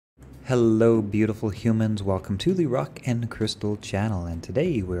Hello beautiful humans, welcome to the Rock and Crystal channel, and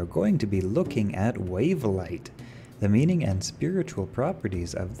today we're going to be looking at Wavellite, the meaning and spiritual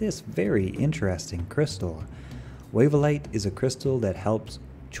properties of this very interesting crystal. Wavellite is a crystal that helps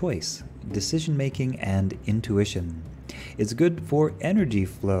choice, decision making, and intuition. It's good for energy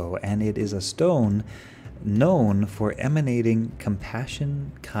flow, and it is a stone known for emanating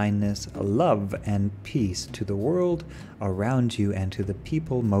compassion, kindness, love, and peace to the world around you and to the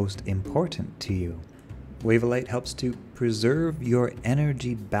people most important to you. Wavellite helps to preserve your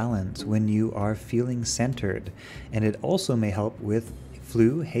energy balance when you are feeling centered, and it also may help with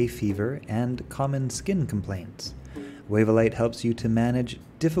flu, hay fever, and common skin complaints. Wavellite helps you to manage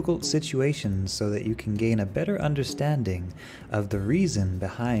difficult situations so that you can gain a better understanding of the reason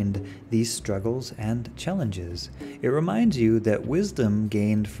behind these struggles and challenges. It reminds you that wisdom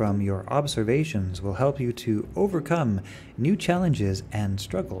gained from your observations will help you to overcome new challenges and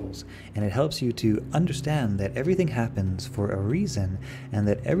struggles, and it helps you to understand that everything happens for a reason and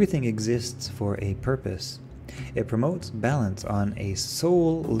that everything exists for a purpose. It promotes balance on a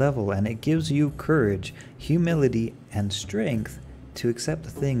soul level, and it gives you courage, humility, and strength to accept the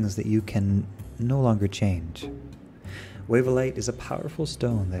things that you can no longer change. Wavellite is a powerful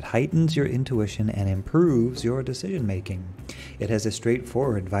stone that heightens your intuition and improves your decision making. It has a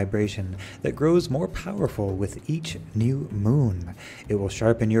straightforward vibration that grows more powerful with each new moon. It will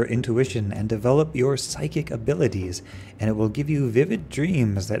sharpen your intuition and develop your psychic abilities, and it will give you vivid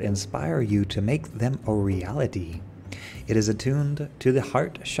dreams that inspire you to make them a reality. It is attuned to the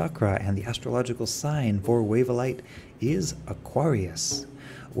heart chakra, and the astrological sign for Wavellite is Aquarius.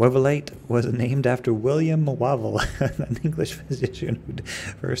 Wavellite was named after William Wavell, an English physician who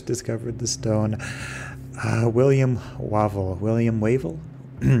first discovered the stone. William Wavell?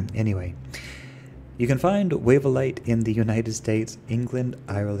 Anyway, you can find Wavellite in the United States, England,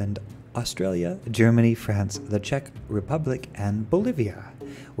 Ireland, Australia, Germany, France, the Czech Republic, and Bolivia.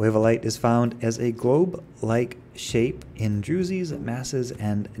 Wavellite is found as a globe-like shape in druses, masses,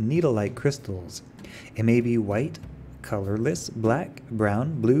 and needle-like crystals. It may be white, colorless, black,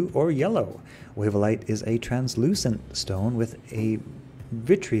 brown, blue, or yellow. Wavellite is a translucent stone with a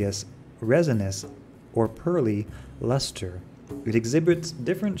vitreous, resinous, or pearly luster. It exhibits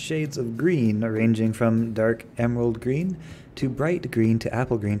different shades of green, ranging from dark emerald green to bright green to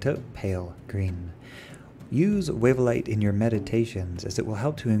apple green to pale green. Use Wavellite in your meditations, as it will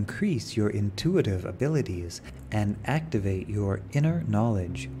help to increase your intuitive abilities and activate your inner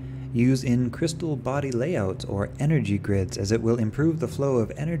knowledge. Use in crystal body layouts or energy grids, as it will improve the flow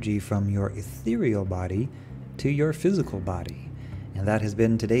of energy from your ethereal body to your physical body. And that has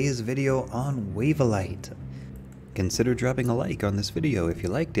been today's video on Wavellite. Consider dropping a like on this video if you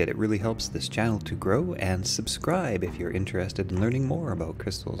liked it. It really helps this channel to grow, and subscribe if you're interested in learning more about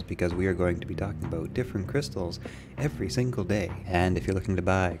crystals, because we are going to be talking about different crystals every single day. And if you're looking to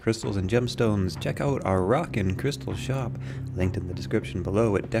buy crystals and gemstones, check out our Rock and Crystal shop, linked in the description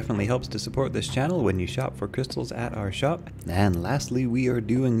below. It definitely helps to support this channel when you shop for crystals at our shop. And lastly, we are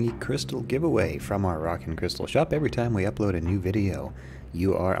doing a crystal giveaway from our Rock and Crystal shop every time we upload a new video.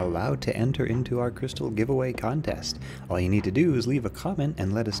 You are allowed to enter into our crystal giveaway contest. All you need to do is leave a comment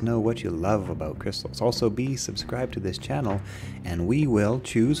and let us know what you love about crystals. Also, be subscribed to this channel, and we will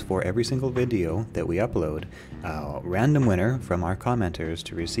choose for every single video that we upload a random winner from our commenters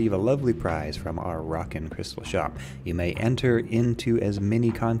to receive a lovely prize from our Rock and Crystal shop. You may enter into as many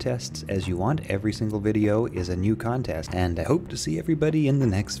contests as you want. Every single video is a new contest, and I hope to see everybody in the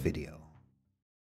next video.